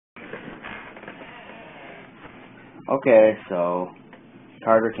Okay, so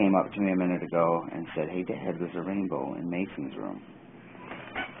Carter came up to me a minute ago and said, "Hey, Dad, there's a rainbow in Mason's room."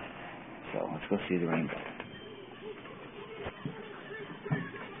 So let's go see the rainbow.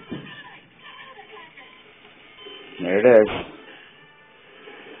 There it is.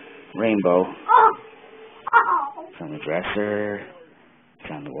 Rainbow. It's on the dresser. It's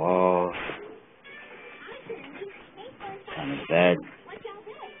on the walls. It's on his bed.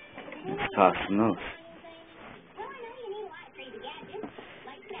 It's costing those.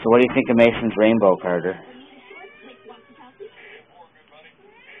 So what do you think of Mason's rainbow, Carter?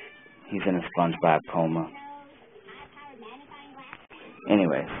 He's in a SpongeBob coma.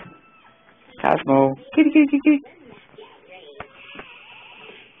 Anyways. Cosmo. Kitty, kitty, kitty, kitty.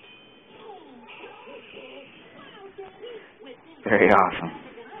 Very awesome.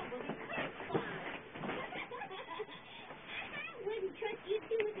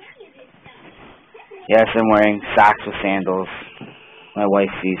 Yes, I'm wearing socks with sandals. My wife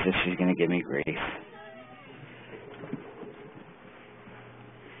sees this, she's going to give me grief.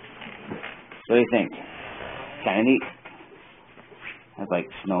 What do you think? Kind of neat. I'd like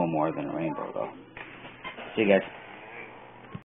snow more than a rainbow, though. See you guys.